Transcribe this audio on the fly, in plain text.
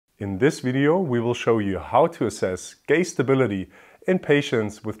In this video, we will show you how to assess gaze stability in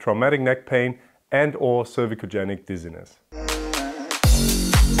patients with traumatic neck pain and/or cervicogenic dizziness.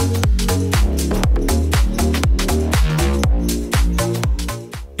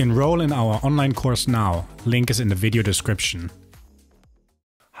 Enroll in our online course now. Link is in the video description.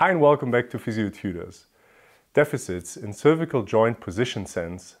 Hi and welcome back to Physiotutors. Deficits in cervical joint position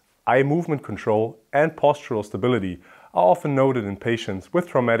sense, eye movement control and postural stability are often noted in patients with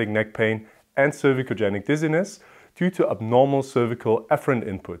traumatic neck pain and cervicogenic dizziness due to abnormal cervical afferent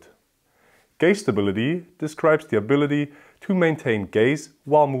input. Gaze stability describes the ability to maintain gaze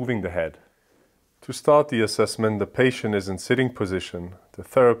while moving the head. To start the assessment, the patient is in sitting position. The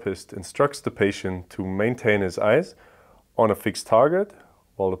therapist instructs the patient to maintain his eyes on a fixed target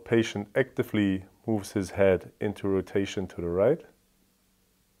while the patient actively moves his head into rotation to the right,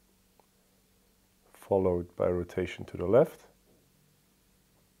 followed by rotation to the left.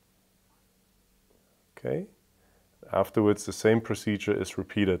 Okay. Afterwards, the same procedure is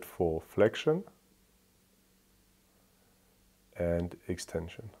repeated for flexion and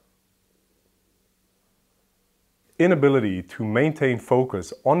extension. Inability to maintain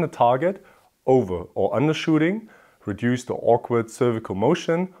focus on the target, over or undershooting, reduced or awkward cervical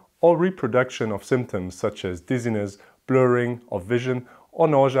motion, or reproduction of symptoms such as dizziness, blurring of vision, or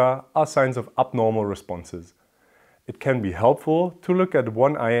nausea are signs of abnormal responses. It can be helpful to look at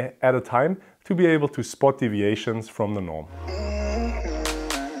one eye at a time to be able to spot deviations from the norm.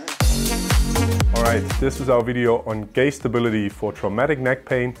 Alright, this was our video on gaze stability for traumatic neck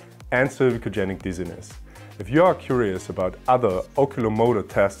pain and cervicogenic dizziness. If you are curious about other oculomotor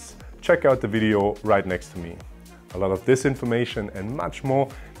tests, check out the video right next to me. A lot of this information and much more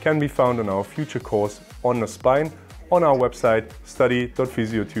can be found in our future course on the spine on our website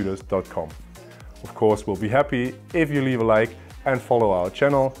study.physiotutors.com. Of course, we'll be happy if you leave a like and follow our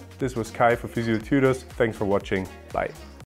channel. This was Kai for Physiotutors. Thanks for watching. Bye.